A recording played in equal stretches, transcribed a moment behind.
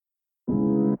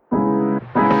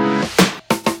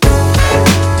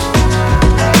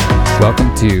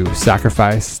Welcome to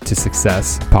Sacrifice to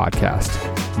Success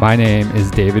podcast. My name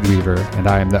is David Weaver, and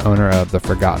I am the owner of the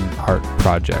Forgotten Art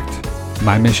Project.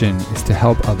 My mission is to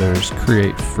help others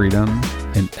create freedom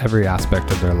in every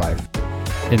aspect of their life.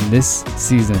 In this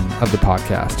season of the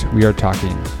podcast, we are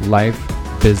talking life,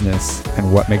 business,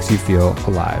 and what makes you feel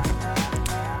alive.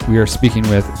 We are speaking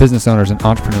with business owners and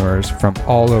entrepreneurs from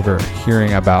all over,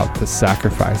 hearing about the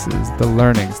sacrifices, the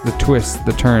learnings, the twists,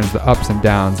 the turns, the ups and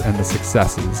downs, and the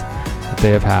successes that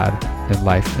they have had in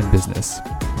life and business.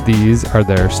 These are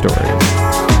their stories.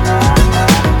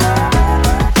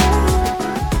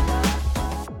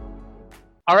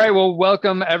 All right, well,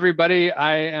 welcome everybody.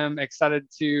 I am excited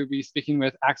to be speaking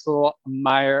with Axel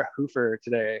Meirhoefer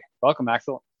today. Welcome,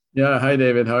 Axel. Yeah, hi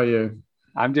David, how are you?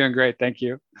 I'm doing great, thank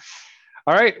you.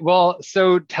 All right, well,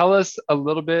 so tell us a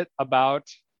little bit about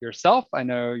yourself. I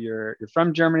know you're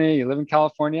from Germany, you live in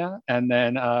California, and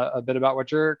then a bit about what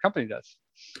your company does.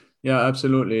 Yeah,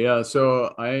 absolutely. Yeah,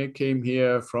 so I came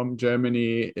here from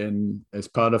Germany as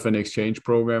part of an exchange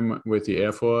program with the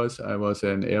Air Force. I was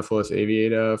an Air Force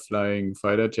aviator flying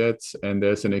fighter jets, and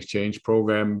there's an exchange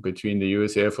program between the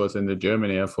US Air Force and the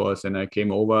German Air Force, and I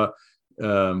came over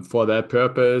for that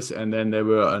purpose. And then there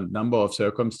were a number of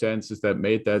circumstances that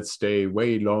made that stay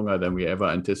way longer than we ever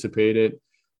anticipated.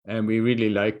 And we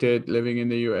really liked it living in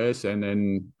the US. And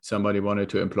then somebody wanted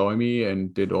to employ me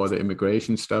and did all the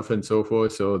immigration stuff and so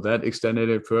forth. So that extended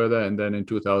it further. And then in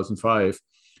 2005,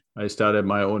 I started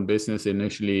my own business,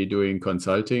 initially doing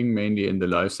consulting, mainly in the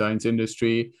life science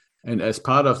industry. And as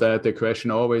part of that, the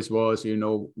question always was,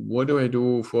 what do I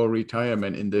do for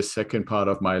retirement in this second part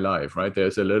of my life, right?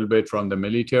 There's a little bit from the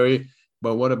military,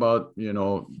 but what about,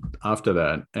 after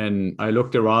that? And I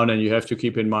looked around, and you have to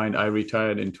keep in mind, I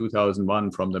retired in 2001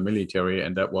 from the military,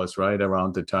 and that was right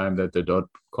around the time that the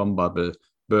dot-com bubble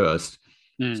burst.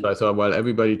 So I thought, well,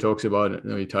 everybody talks about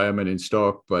retirement in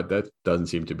stock, but that doesn't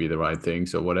seem to be the right thing.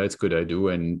 So what else could I do?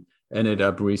 And ended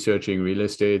up researching real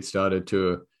estate, started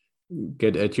to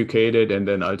get educated, and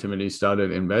then ultimately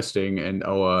started investing. And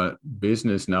our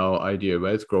business now, Ideal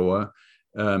Wealth Grower,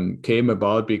 came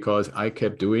about because I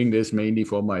kept doing this mainly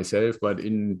for myself, but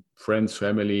in friends,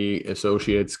 family,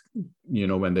 associates,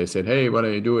 when they said, hey, what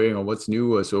are you doing, or what's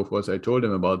new, or so forth, I told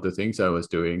them about the things I was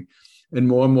doing. And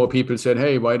more people said,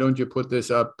 hey, why don't you put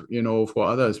this up, for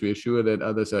others? We're sure that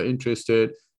others are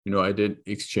interested. I did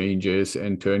exchanges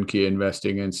and turnkey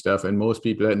investing and stuff, and most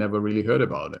people had never really heard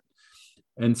about it.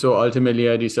 And so ultimately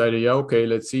I decided, okay,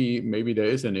 let's see, maybe there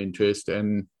is an interest.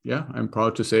 And yeah, I'm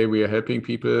proud to say we are helping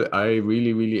people. I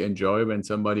really, really enjoy when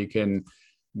somebody can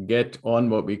get on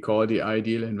what we call the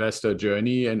ideal investor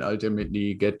journey and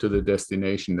ultimately get to the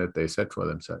destination that they set for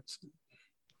themselves.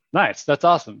 Nice. That's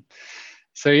awesome.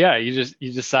 So yeah, you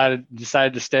decided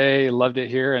to stay, loved it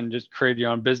here, and just created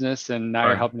your own business, and now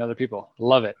you're helping other people.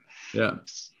 Love it. Yeah.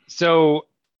 So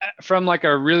from like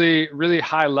a really, really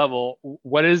high level,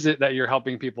 what is it that you're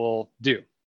helping people do?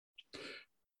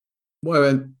 Well,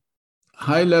 at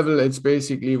high level, it's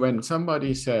basically when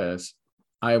somebody says,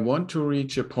 I want to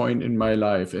reach a point in my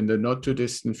life in the not too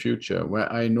distant future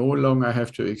where I no longer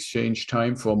have to exchange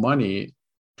time for money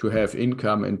to have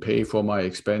income and pay for my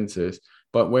expenses,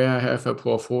 but where I have a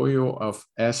portfolio of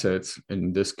assets,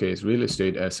 in this case, real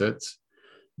estate assets,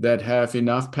 that have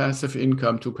enough passive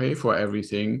income to pay for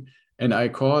everything. And I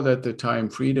call that the time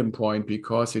freedom point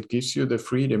because it gives you the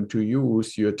freedom to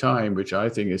use your time, which I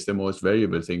think is the most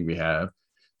valuable thing we have,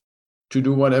 to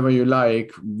do whatever you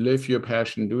like, live your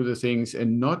passion, do the things,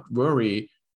 and not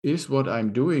worry, is what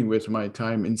I'm doing with my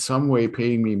time in some way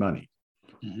paying me money?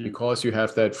 Mm-hmm. Because you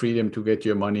have that freedom to get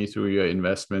your money through your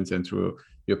investments and through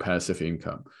your passive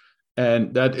income.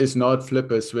 And that is not flip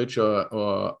a switch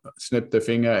or snip the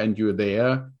finger and you're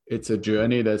there. It's a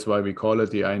journey. That's why we call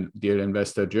it the ideal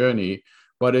investor journey.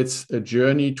 But it's a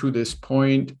journey to this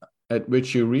point at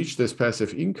which you reach this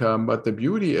passive income. But the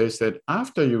beauty is that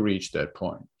after you reach that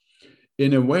point,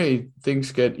 in a way,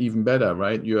 things get even better,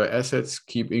 right? Your assets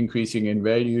keep increasing in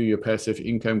value. Your passive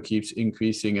income keeps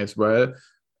increasing as well.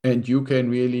 And you can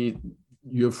really,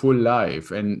 your full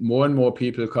life. And more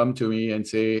people come to me and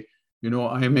say,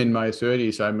 I'm in my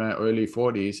 30s, I'm in my early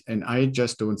 40s, and I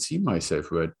just don't see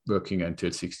myself working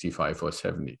until 65 or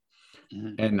 70.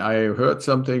 Mm-hmm. And I heard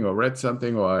something or read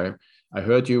something, or I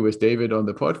heard you with David on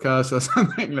the podcast or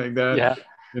something like that. Yeah.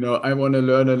 I want to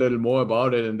learn a little more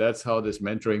about it. And that's how this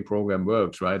mentoring program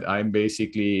works, right? I'm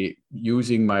basically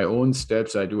using my own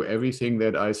steps. I do everything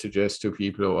that I suggest to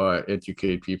people or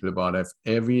educate people about.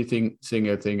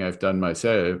 Single thing I've done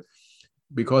myself,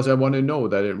 because I want to know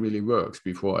that it really works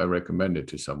before I recommend it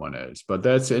to someone else. But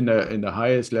that's in the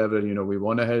highest level. We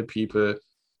want to help people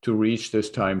to reach this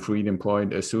time freedom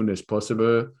point as soon as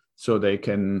possible so they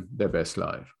can live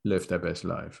their best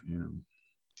life.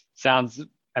 Sounds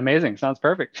amazing. Sounds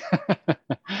perfect.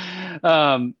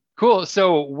 Cool.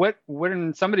 So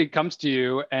when somebody comes to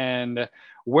you, and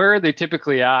where are they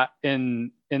typically at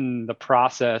in the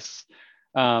process?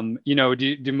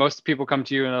 Do most people come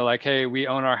to you and they're like, hey, we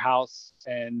own our house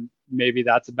and maybe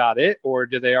that's about it? Or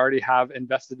do they already have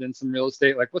invested in some real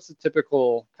estate? Like, what's the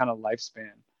typical kind of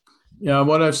lifespan? Yeah,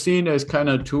 what I've seen is kind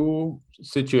of two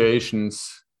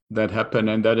situations that happen.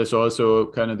 And that is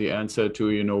also kind of the answer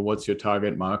to, what's your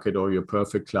target market or your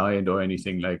perfect client or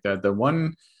anything like that. The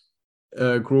one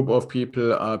group of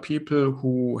people are people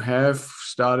who have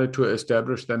started to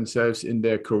establish themselves in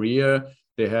their career.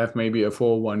 They have maybe a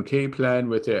 401k plan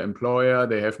with their employer.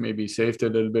 They have maybe saved a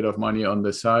little bit of money on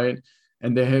the side.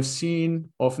 And they have seen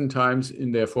oftentimes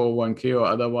in their 401k or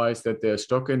otherwise that their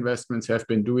stock investments have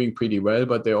been doing pretty well,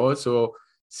 but they're also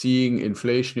seeing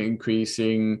inflation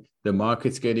increasing, the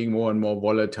markets getting more and more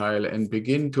volatile, and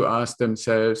begin to ask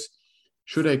themselves,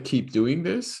 should I keep doing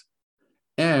this?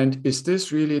 And is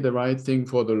this really the right thing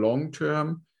for the long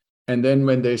term? And then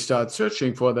when they start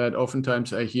searching for that,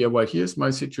 oftentimes I hear, well, here's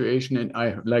my situation.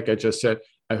 And like I just said,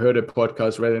 I heard a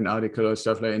podcast, read an article or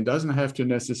stuff like that. It doesn't have to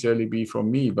necessarily be from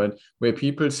me, but where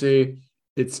people say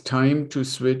it's time to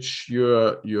switch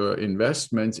your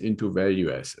investments into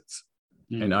value assets.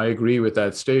 And I agree with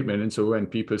that statement. And so when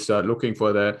people start looking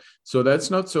for that, so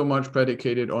that's not so much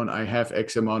predicated on I have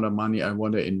X amount of money I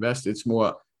want to invest. It's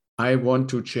more, I want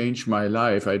to change my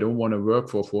life. I don't want to work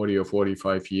for 40 or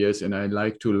 45 years. And I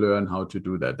like to learn how to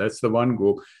do that. That's the one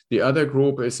group. The other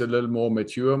group is a little more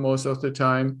mature most of the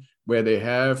time, where they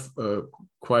have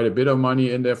quite a bit of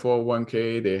money in their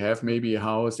 401k. They have maybe a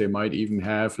house. They might even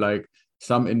have like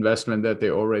some investment that they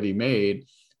already made.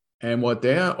 And what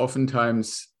they're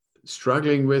oftentimes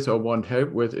struggling with or want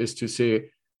help with is to say,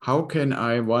 how can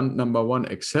I, number one,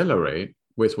 accelerate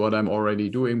with what I'm already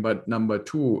doing? But number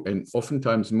two, and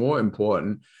oftentimes more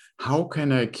important, how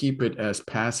can I keep it as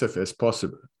passive as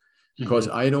possible? Because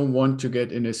I don't want to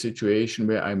get in a situation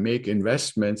where I make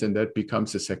investments and that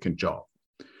becomes a second job.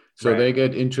 So they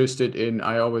get interested in,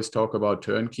 I always talk about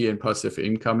turnkey and passive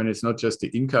income. And it's not just the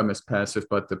income as passive,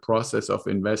 but the process of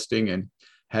investing and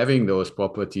having those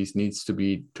properties needs to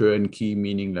be turnkey,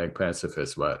 meaning like passive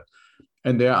as well.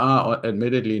 And there are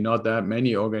admittedly not that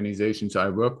many organizations I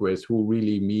work with who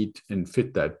really meet and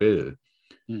fit that bill.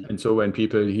 And so when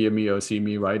people hear me or see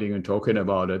me writing and talking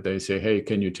about it, they say, hey,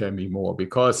 can you tell me more?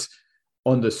 Because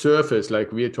on the surface,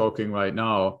 like we're talking right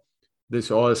now, this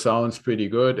all sounds pretty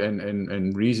good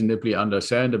and reasonably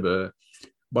understandable.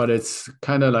 But it's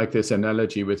kind of like this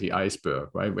analogy with the iceberg,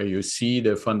 right? Where you see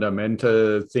the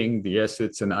fundamental thing. Yes,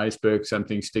 it's an iceberg,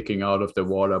 something sticking out of the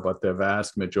water, but the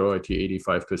vast majority,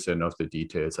 85% of the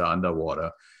details are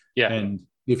underwater. Yeah. And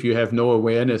if you have no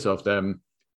awareness of them,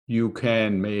 you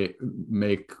can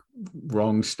make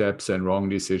wrong steps and wrong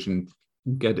decisions,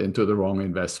 get into the wrong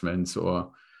investments or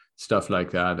stuff like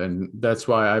that. And that's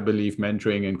why I believe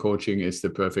mentoring and coaching is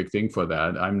the perfect thing for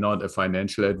that. I'm not a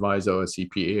financial advisor or a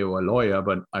CPA or a lawyer,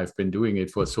 but I've been doing it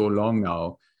for so long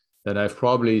now that I've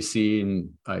probably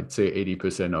seen, I'd say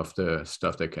 80% of the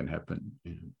stuff that can happen.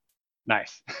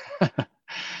 Nice.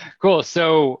 Cool.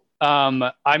 So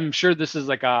I'm sure this is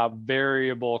like a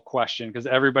variable question because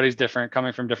everybody's different,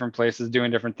 coming from different places,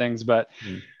 doing different things, but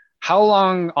how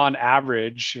long on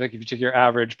average, like if you took your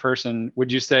average person,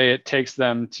 would you say it takes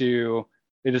them to,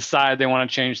 they decide they want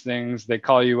to change things, they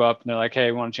call you up and they're like, hey,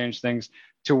 we want to change things,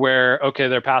 to where, okay,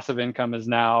 their passive income is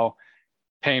now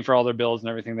paying for all their bills and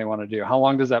everything they want to do? How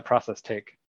long does that process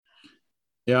take?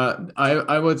 Yeah,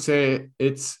 I would say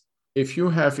it's, if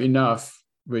you have enough,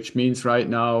 which means right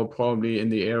now probably in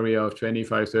the area of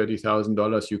 $25,000,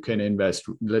 $30,000 you can invest.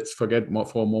 Let's forget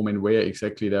for a moment where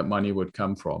exactly that money would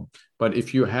come from. But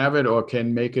if you have it or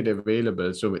can make it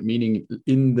available, so meaning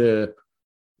in the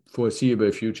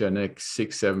foreseeable future, next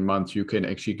 6-7 months, you can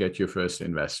actually get your first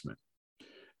investment.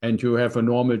 And you have a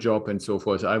normal job and so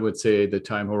forth, I would say the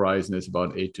time horizon is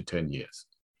about 8 to 10 years.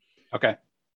 Okay.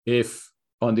 If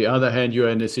on the other hand, you're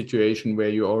in a situation where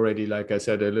you're already, like I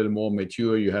said, a little more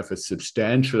mature, you have a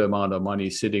substantial amount of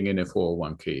money sitting in a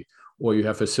 401k, or you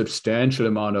have a substantial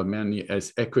amount of money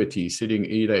as equity sitting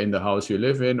either in the house you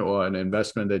live in or an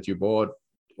investment that you bought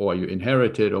or you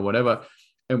inherited or whatever.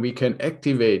 And we can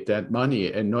activate that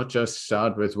money and not just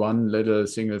start with one little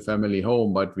single family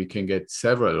home, but we can get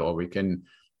several, or we can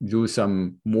do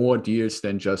some more deals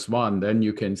than just one. Then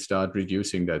you can start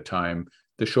reducing that time.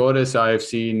 The shortest I've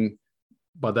seen,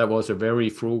 but that was a very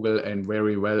frugal and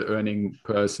very well earning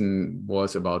person,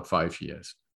 was about 5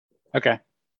 years. Okay.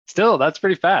 Still, that's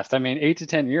pretty fast. I mean, 8 to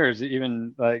 10 years,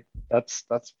 even like that's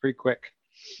pretty quick.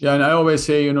 Yeah, and I always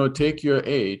say, take your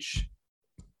age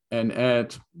and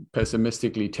add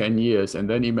pessimistically 10 years, and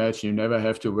then imagine you never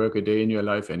have to work a day in your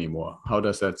life anymore. How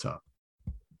does that sound?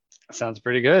 Sounds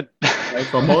pretty good. Right?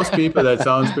 For most people, that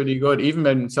sounds pretty good. Even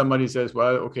when somebody says,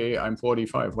 well, okay, I'm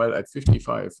 45. Well, at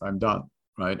 55, I'm done,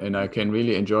 right? And I can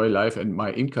really enjoy life, and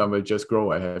my income will just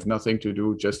grow. I have nothing to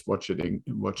do, just watch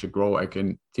it grow. I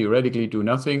can theoretically do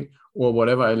nothing or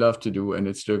whatever I love to do, and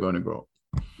it's still going to grow.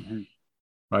 Mm-hmm.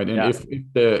 Right. And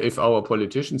if our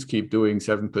politicians keep doing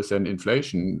 7%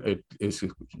 inflation, it is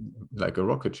like a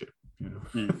rocket ship.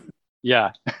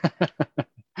 Yeah.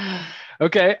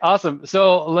 Okay, awesome.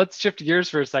 So let's shift gears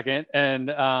for a second.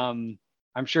 And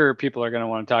I'm sure people are going to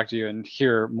want to talk to you and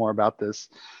hear more about this.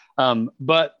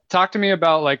 But talk to me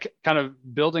about like kind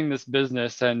of building this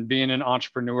business and being an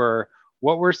entrepreneur.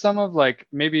 What were some of like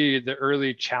maybe the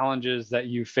early challenges that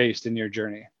you faced in your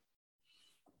journey?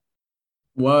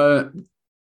 Well,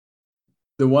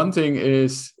 the one thing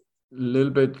is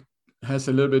has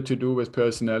a little bit to do with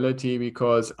personality,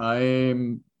 because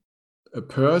I'm a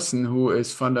person who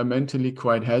is fundamentally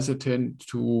quite hesitant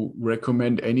to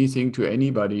recommend anything to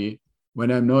anybody when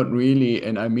I'm not really,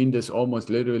 and I mean this almost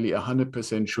literally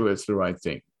 100% sure it's the right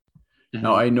thing. Mm-hmm.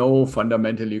 Now, I know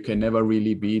fundamentally you can never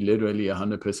really be literally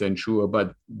 100% sure,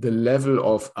 but the level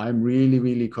of I'm really,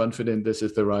 really confident this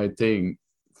is the right thing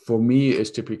for me is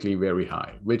typically very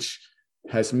high, which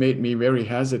has made me very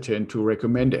hesitant to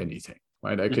recommend anything,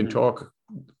 right? I can talk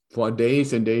for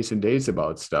days and days and days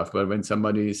about stuff, but when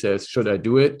somebody says, should I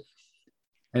do it?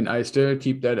 And I still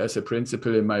keep that as a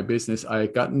principle in my business.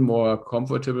 I've gotten more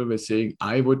comfortable with saying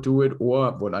I would do it,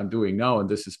 or what I'm doing now. And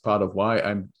this is part of why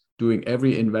I'm doing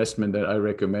every investment that I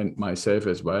recommend myself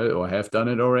as well, or have done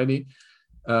it already.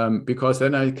 Because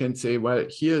then I can say, well,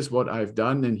 here's what I've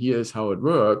done and here's how it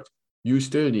worked. You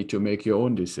still need to make your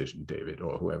own decision, David,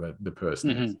 or whoever the person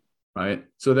is, right?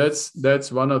 So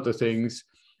that's one of the things.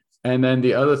 And then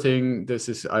the other thing, this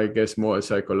is, I guess, more a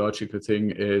psychological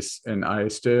thing, is, and I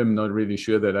still am not really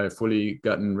sure that I've fully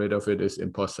gotten rid of it, is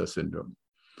imposter syndrome.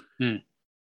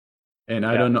 And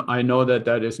I don't know, I know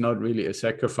that is not really a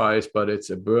sacrifice, but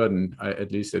it's a burden.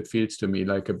 At least it feels to me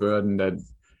like a burden, that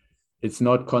it's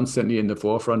not constantly in the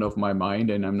forefront of my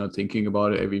mind, and I'm not thinking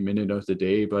about it every minute of the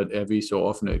day, but every so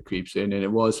often it creeps in, and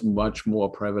it was much more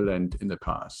prevalent in the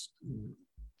past.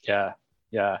 Yeah.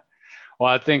 Well,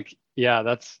 I think,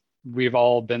 we've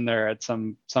all been there at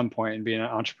some point in being an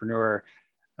entrepreneur.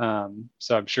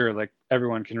 So I'm sure like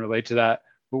everyone can relate to that.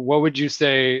 But what would you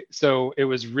say, so it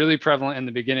was really prevalent in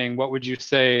the beginning, what would you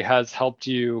say has helped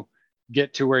you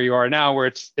get to where you are now, where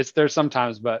it's there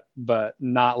sometimes, but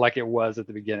not like it was at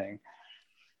the beginning?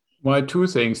 Well, two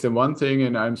things. The one thing,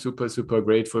 and I'm super, super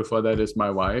grateful for that, is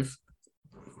my wife,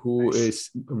 who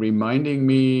is reminding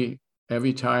me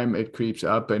every time it creeps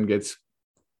up and gets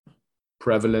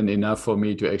prevalent enough for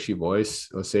me to actually voice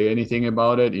or say anything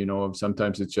about it.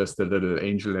 Sometimes it's just the little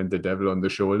angel and the devil on the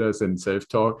shoulders and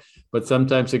self-talk, but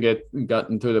sometimes it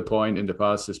gotten to the point in the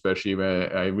past, especially,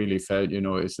 where I really felt,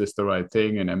 is this the right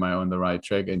thing? And am I on the right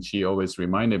track? And she always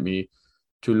reminded me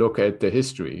to look at the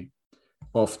history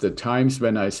of the times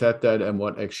when I said that and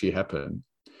what actually happened.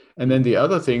 And then the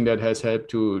other thing that has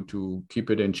helped to keep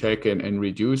it in check and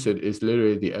reduce it is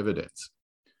literally the evidence.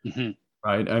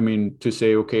 Right? I mean, to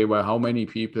say, okay, well, how many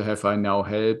people have I now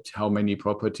helped? How many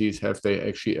properties have they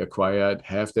actually acquired?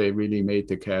 Have they really made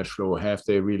the cash flow? Have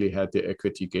they really had the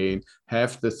equity gain?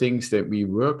 Have the things that we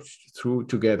worked through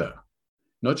together,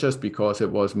 not just because it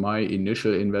was my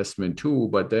initial investment too,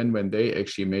 but then when they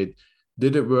actually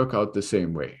did it work out the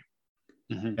same way?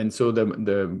 And so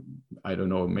the I don't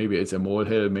know, maybe it's a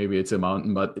molehill, maybe it's a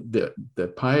mountain, but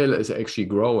the pile is actually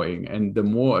growing, and the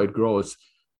more it grows,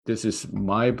 this is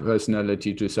my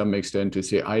personality to some extent, to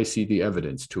say I see the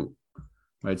evidence too,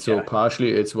 right? So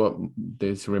partially it's what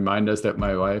these reminders that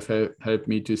my wife helped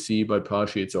me to see, but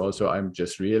partially it's also I'm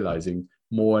just realizing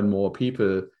more and more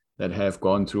people that have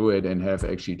gone through it and have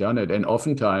actually done it. And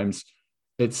oftentimes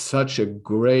it's such a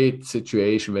great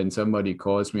situation when somebody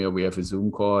calls me or we have a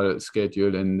Zoom call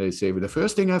scheduled and they say, well, the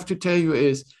first thing I have to tell you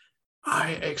is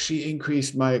I actually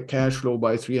increased my cash flow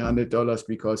by $300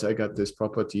 because I got this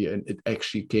property and it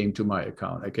actually came to my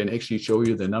account. I can actually show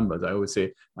you the numbers. I always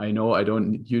say,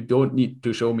 you don't need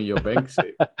to show me your bank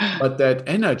statement, but that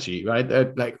energy, right?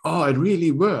 That like, oh, it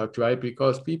really worked, right?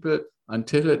 Because people,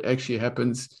 until it actually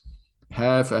happens,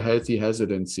 have a healthy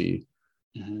hesitancy.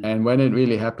 And when it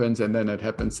really happens, and then it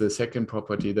happens, the second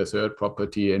property, the third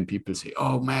property, and people say,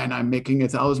 oh man, I'm making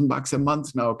 $1,000 a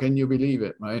month now. Can you believe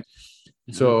it? Right.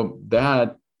 So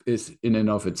that is in and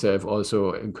of itself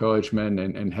also encouragement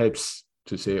and helps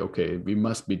to say, okay, we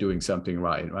must be doing something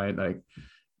right? Like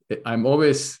I'm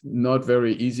always not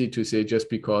very easy to say just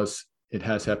because it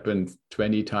has happened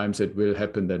 20 times, it will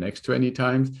happen the next 20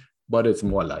 times, but it's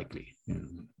more likely.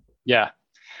 Yeah.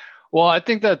 Well, I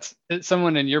think that's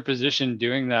someone in your position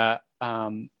doing that.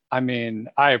 I mean,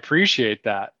 I appreciate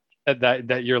that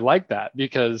you're like that,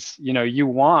 because, you know, you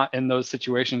want in those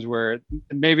situations where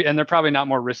maybe, and they're probably not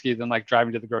more risky than like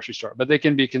driving to the grocery store, but they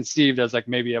can be conceived as like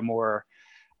maybe a more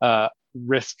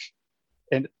risk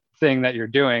and thing that you're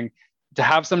doing, to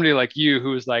have somebody like you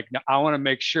who's like, no, I want to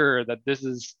make sure that this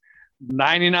is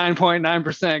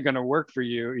 99.9% going to work for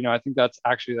you. You know, I think that's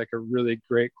actually like a really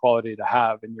great quality to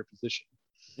have in your position.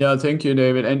 Yeah, thank you,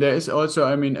 David. And there is also,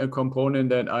 I mean, a component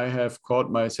that I have caught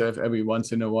myself every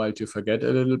once in a while to forget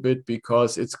a little bit,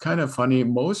 because it's kind of funny.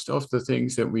 Most of the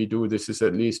things that we do, this is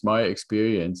at least my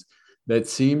experience, that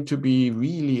seem to be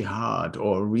really hard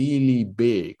or really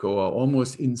big or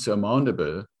almost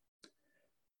insurmountable,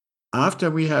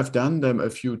 after we have done them a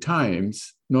few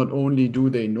times, not only do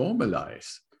they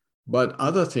normalize, but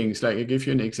other things, like I give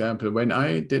you an example. When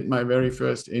I did my very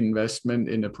first investment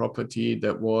in a property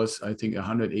that was, I think,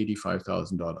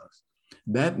 $185,000.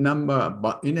 That number,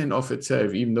 but in and of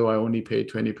itself, even though I only paid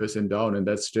 20% down, and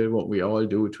that's still what we all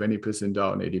do, 20%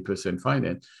 down, 80%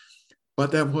 finance,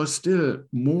 but that was still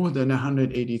more than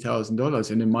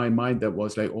 $180,000. And in my mind, that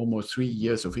was like almost 3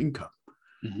 years of income.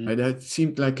 Mm-hmm. Right? That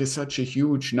seemed like such a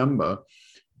huge number.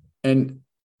 And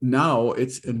now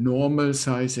it's a normal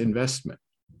size investment.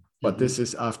 But this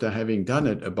is after having done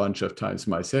it a bunch of times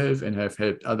myself and have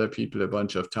helped other people a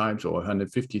bunch of times, or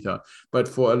 150,000. But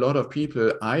for a lot of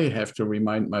people, I have to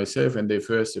remind myself when they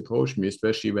first approach me,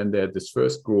 especially when they're this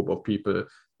first group of people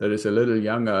that is a little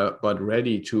younger, but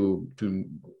ready to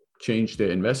change their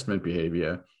investment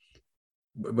behavior.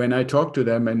 When I talk to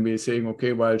them and we're saying,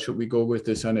 okay, well, should we go with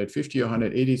this $150,000 or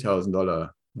 $180,000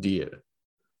 deal?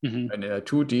 Mm-hmm. And there are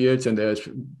two deals and there's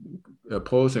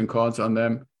pros and cons on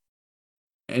them.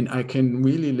 And I can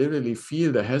really literally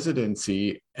feel the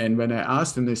hesitancy. And when I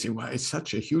ask them, they say, well, it's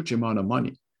such a huge amount of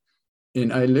money.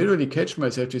 And I literally catch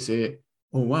myself to say,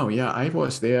 oh, wow, yeah, I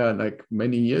was there like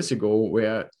many years ago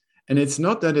where, and it's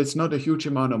not that it's not a huge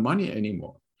amount of money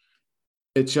anymore.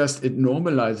 It's just, it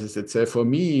normalizes itself. For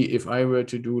me, if I were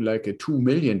to do like a $2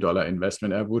 million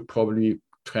investment, I would probably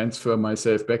transfer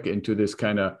myself back into this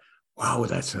kind of, wow,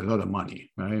 that's a lot of money,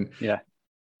 right? Yeah.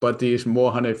 But these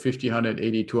more $150,000,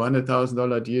 $180,000,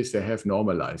 $200,000 deals, they have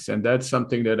normalized. And that's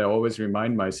something that I always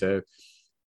remind myself,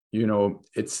 you know,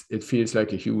 it feels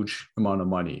like a huge amount of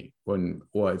money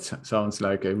or it sounds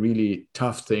like a really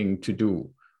tough thing to do.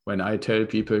 When I tell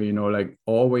people, you know, like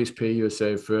always pay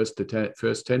yourself first,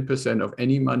 first 10% of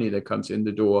any money that comes in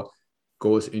the door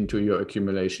goes into your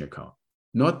accumulation account,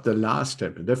 not the last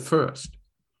step, the first.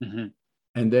 Mm-hmm.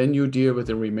 And then you deal with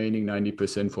the remaining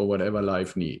 90% for whatever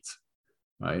life needs.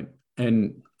 Right.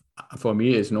 And for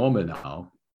me, it's normal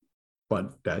now,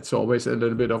 but that's always a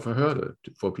little bit of a hurdle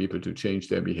for people to change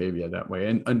their behavior that way.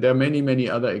 And there are many, many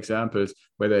other examples,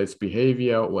 whether it's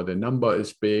behavior or the number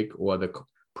is big or the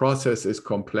process is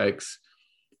complex,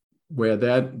 where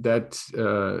that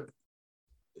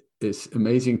is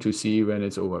amazing to see when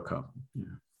it's overcome.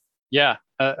 Yeah,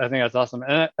 I think that's awesome.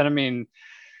 And I mean,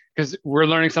 because we're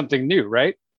learning something new,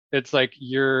 right? It's like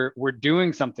we're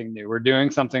doing something new. We're doing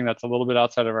something that's a little bit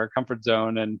outside of our comfort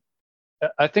zone. And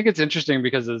I think it's interesting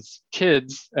because as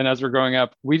kids and as we're growing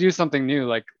up, we do something new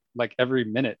like every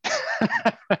minute.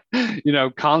 You know,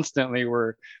 constantly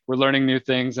we're learning new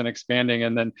things and expanding,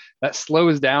 and then that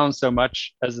slows down so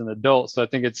much as an adult. So I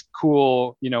think it's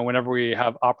cool, you know, whenever we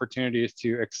have opportunities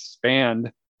to expand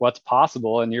what's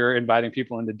possible, and you're inviting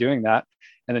people into doing that.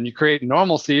 And then you create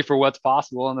normalcy for what's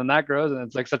possible, and then that grows, and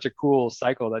it's like such a cool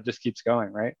cycle that just keeps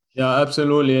going, right? Yeah,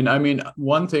 absolutely. And I mean,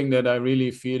 one thing that I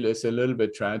really feel is a little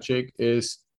bit tragic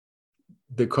is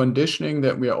the conditioning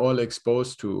that we are all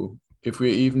exposed to. If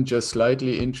we're even just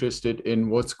slightly interested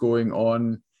in what's going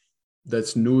on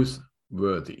that's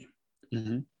newsworthy,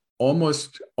 mm-hmm.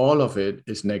 almost all of it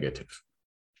is negative.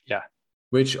 Yeah.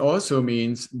 Which also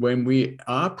means when we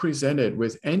are presented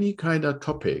with any kind of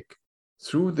topic,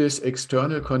 through this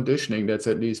external conditioning, that's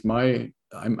at least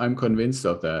I'm convinced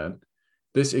of that.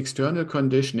 This external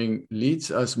conditioning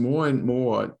leads us more and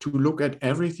more to look at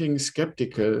everything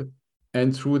skeptical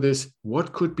and through this,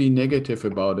 what could be negative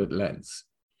about it lens.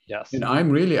 Yes.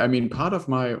 And part of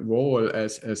my role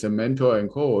as a mentor and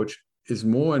coach is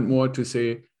more and more to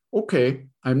say, okay,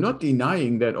 I'm not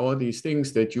denying that all these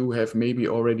things that you have maybe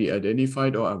already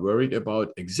identified or are worried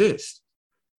about exist.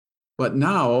 But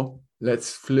now,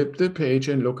 let's flip the page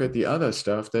and look at the other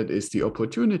stuff that is the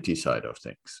opportunity side of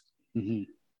things. Mm-hmm.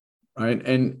 Right.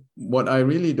 And what I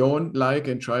really don't like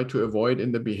and try to avoid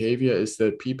in the behavior is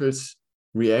that people's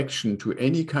reaction to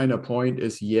any kind of point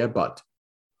is yeah, but.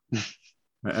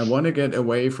 I want to get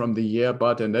away from the yeah,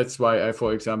 but. And that's why I,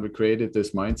 for example, created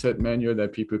this mindset manual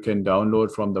that people can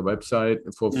download from the website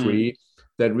for free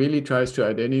that really tries to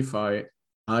identify,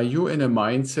 are you in a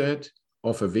mindset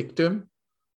of a victim,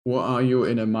 or are you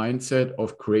in a mindset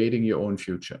of creating your own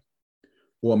future,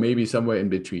 or maybe somewhere in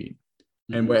between?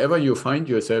 And wherever you find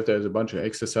yourself, there's a bunch of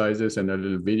exercises and a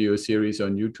little video series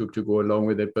on YouTube to go along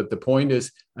with it. But the point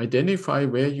is, identify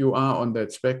where you are on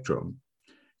that spectrum.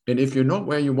 And if you're not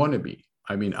where you want to be,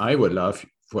 I mean, I would love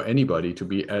for anybody to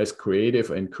be as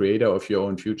creative and creator of your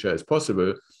own future as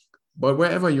possible. But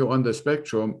wherever you're on the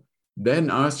spectrum, then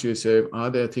ask yourself, are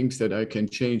there things that I can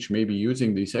change, maybe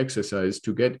using these exercises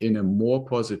to get in a more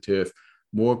positive,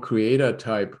 more creator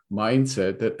type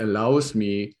mindset that allows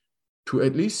me to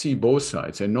at least see both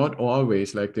sides, and not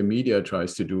always, like the media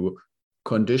tries to do,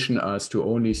 condition us to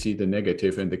only see the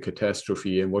negative and the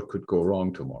catastrophe and what could go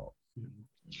wrong tomorrow.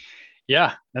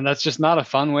 Yeah. And that's just not a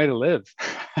fun way to live.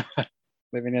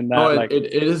 Living in that. No, it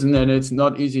isn't, and it's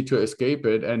not easy to escape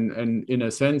it. And in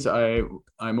a sense,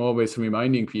 I'm always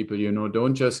reminding people,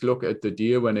 don't just look at the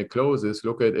deal when it closes,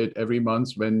 look at it every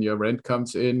month when your rent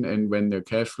comes in and when the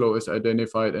cash flow is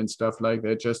identified and stuff like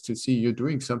that, just to see you're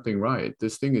doing something right.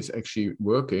 This thing is actually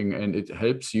working, and it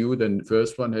helps you. Then the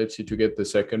first one helps you to get the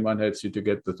second one, helps you to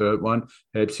get the third one,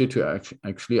 helps you to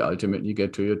actually ultimately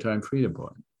get to your time freedom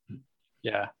point.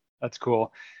 Yeah, that's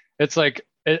cool. It's like,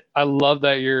 I love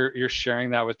that you're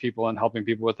sharing that with people and helping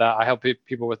people with that. I help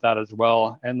people with that as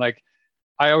well. And like,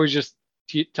 I always just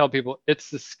tell people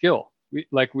it's the skill.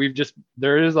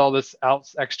 There is all this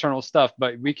external stuff,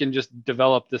 but we can just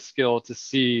develop the skill to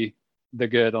see the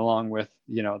good along with,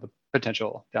 the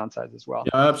potential downsides as well.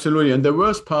 Yeah, absolutely. And the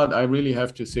worst part I really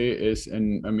have to say is,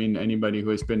 and I mean, anybody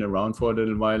who has been around for a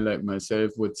little while like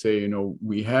myself would say,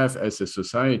 we have as a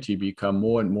society become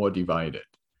more and more divided.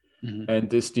 And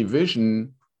this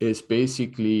division is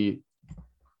basically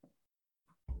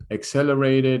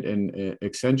accelerated and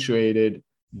accentuated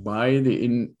by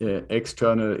the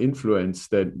external influence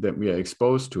that we are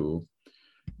exposed to,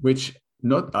 which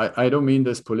I don't mean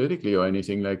this politically or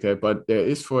anything like that, but there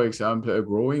is, for example, a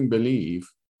growing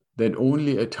belief that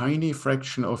only a tiny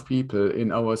fraction of people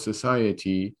in our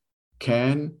society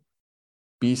can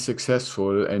be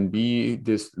successful and be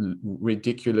this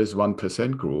ridiculous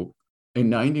 1% group. And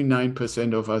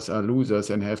 99% of us are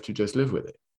losers and have to just live with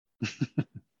it.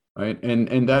 Right.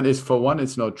 And that is, for one,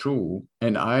 it's not true.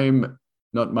 And I'm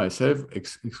not myself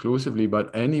exclusively,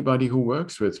 but anybody who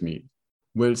works with me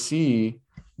will see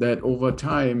that over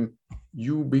time,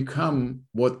 you become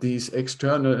what these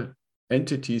external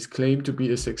entities claim to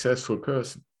be a successful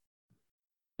person.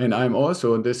 And I'm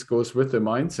also, and this goes with the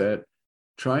mindset,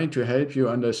 trying to help you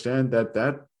understand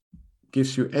that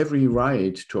gives you every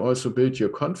right to also build your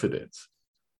confidence.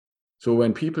 So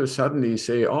when people suddenly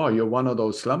say, oh, you're one of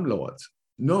those slumlords.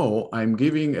 No, I'm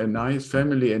giving a nice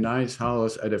family a nice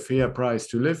house at a fair price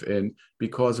to live in,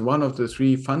 because one of the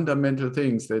three fundamental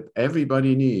things that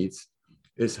everybody needs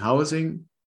is housing,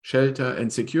 shelter,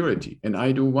 and security. And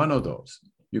I do one of those.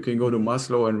 You can go to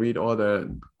Maslow and read all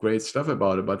the great stuff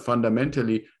about it, but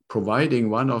fundamentally providing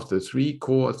one of the three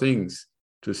core things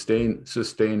to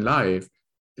sustain life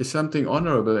is something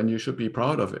honorable, and you should be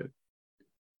proud of it,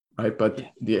 right? But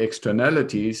the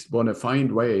externalities want to find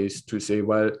ways to say,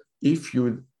 well, if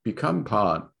you become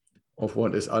part of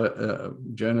what is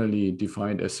generally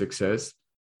defined as success,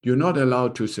 you're not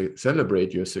allowed to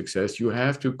celebrate your success. You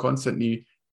have to constantly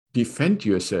defend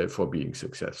yourself for being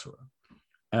successful.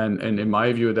 And in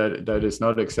my view, that is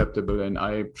not acceptable. And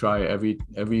I try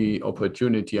every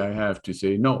opportunity I have to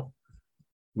say, no,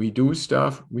 we do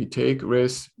stuff, we take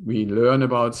risks, we learn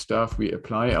about stuff, we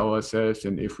apply ourselves.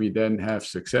 And if we then have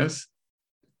success,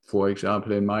 for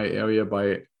example, in my area,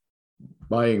 by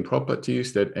buying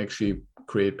properties that actually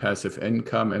create passive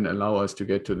income and allow us to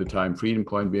get to the time freedom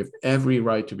point, we have every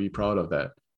right to be proud of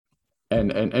that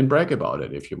and brag about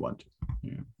it if you want to.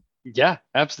 Yeah,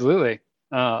 absolutely.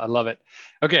 I love it.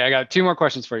 Okay, I got two more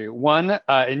questions for you. One,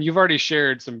 and you've already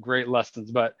shared some great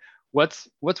lessons, but what's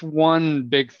one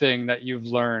big thing that you've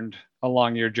learned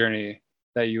along your journey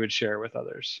that you would share with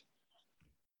others?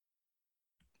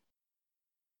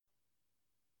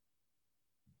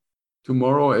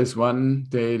 Tomorrow is one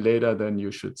day later than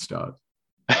you should start.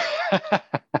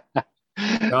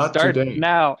 Start today.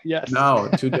 Now, yes. Now,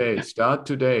 today. Start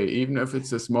today. Even if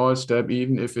it's a small step,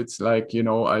 even if it's like,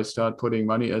 I start putting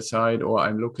money aside, or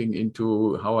I'm looking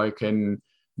into how I can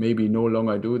maybe no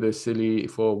longer do the silly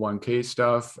 401k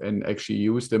stuff and actually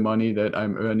use the money that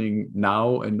I'm earning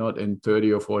now and not in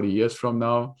 30 or 40 years from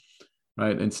now,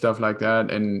 right? And stuff like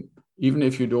that. And even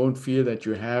if you don't feel that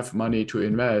you have money to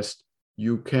invest,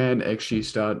 you can actually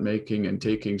start making and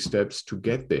taking steps to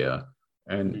get there.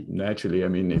 And naturally, I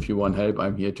mean, if you want help,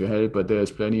 I'm here to help, but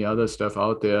there's plenty other stuff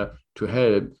out there to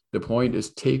help. The point is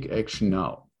take action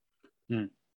now.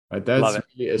 Right? That's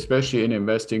really, especially in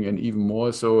investing, and even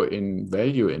more so in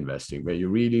value investing, where you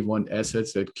really want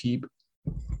assets that keep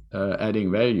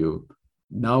adding value.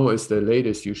 Now is the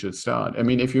latest you should start. I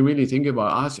mean, if you really think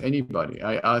about, ask anybody,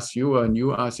 I ask you and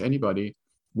you ask anybody,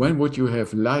 when would you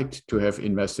have liked to have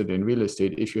invested in real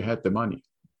estate if you had the money?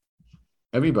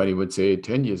 Everybody would say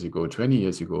 10 years ago, 20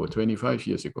 years ago, 25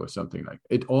 years ago, something like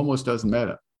that. It almost doesn't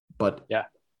matter, but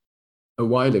a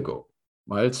while ago,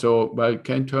 right? So, well, you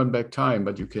can't turn back time,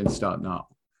 but you can start now.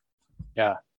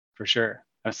 Yeah, for sure.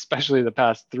 Especially the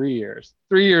past 3 years.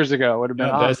 3 years ago would have been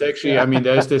awesome. There's actually, I mean,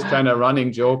 there's this kind of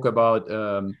running joke about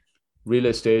real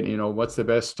estate. You know, what's the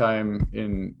best time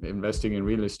in investing in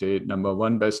real estate? Number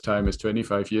one best time is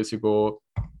 25 years ago.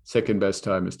 Second best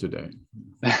time is today.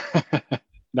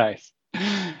 Nice.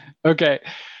 Okay.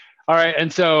 All right.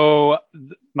 And so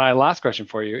my last question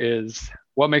for you is,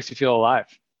 what makes you feel alive?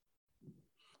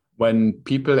 When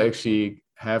people actually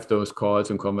have those calls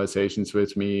and conversations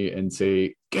with me and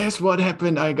say, guess what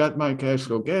happened? I got my cash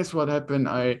flow. Guess what happened?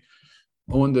 I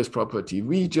own this property.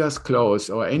 We just closed,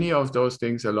 or any of those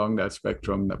things along that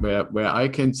spectrum where I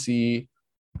can see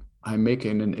I'm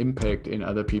making an impact in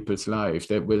other people's lives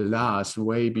that will last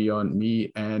way beyond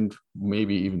me and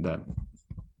maybe even them.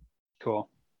 Cool.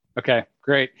 Okay,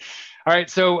 great. All right.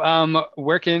 So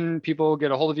where can people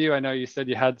get a hold of you? I know you said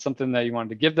you had something that you wanted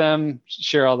to give them.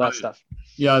 Share all that stuff.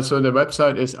 Yeah. So the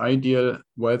website is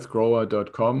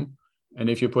idealwealthgrower.com. And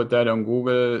if you put that on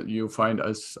Google, you find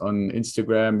us on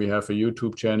Instagram. We have a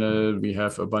YouTube channel. We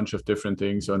have a bunch of different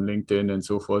things on LinkedIn and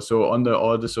so forth. So on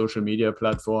all the social media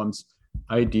platforms,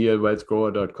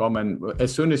 idealwealthgrower.com. And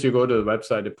as soon as you go to the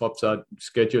website, it pops out,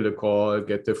 schedule a call,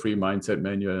 get the free mindset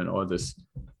manual and all this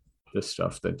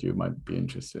stuff that you might be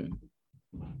interested in.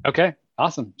 Okay,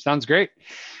 awesome. Sounds great.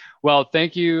 Well,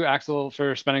 thank you, Axel,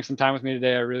 for spending some time with me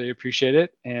today. I really appreciate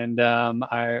it. And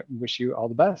I wish you all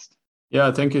the best. Yeah,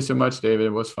 thank you so much, David. It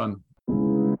was fun.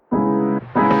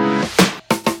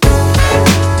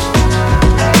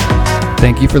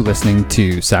 Thank you for listening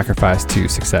to Sacrifice to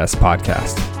Success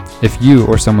podcast. If you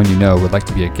or someone you know would like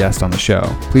to be a guest on the show,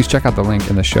 please check out the link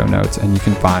in the show notes and you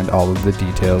can find all of the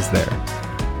details there.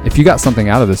 If you got something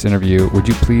out of this interview, would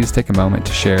you please take a moment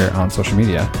to share on social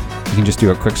media? You can just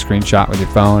do a quick screenshot with your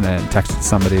phone and text it to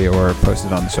somebody or post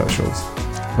it on the socials.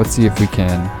 Let's see if we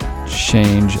can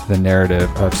change the narrative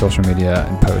of social media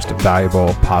and post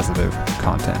valuable, positive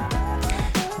content.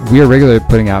 We are regularly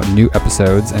putting out new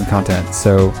episodes and content,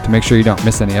 so to make sure you don't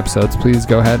miss any episodes, please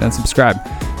go ahead and subscribe.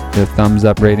 Your thumbs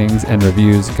up ratings and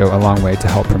reviews go a long way to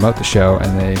help promote the show,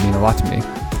 and they mean a lot to me.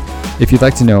 If you'd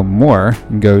like to know more, you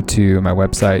can go to my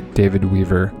website,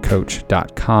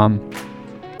 davidweavercoach.com,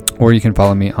 or you can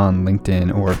follow me on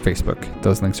LinkedIn or Facebook.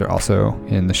 Those links are also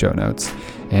in the show notes.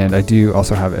 And I do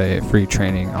also have a free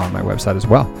training on my website as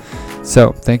well.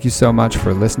 So thank you so much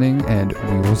for listening, and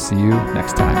we will see you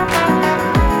next time.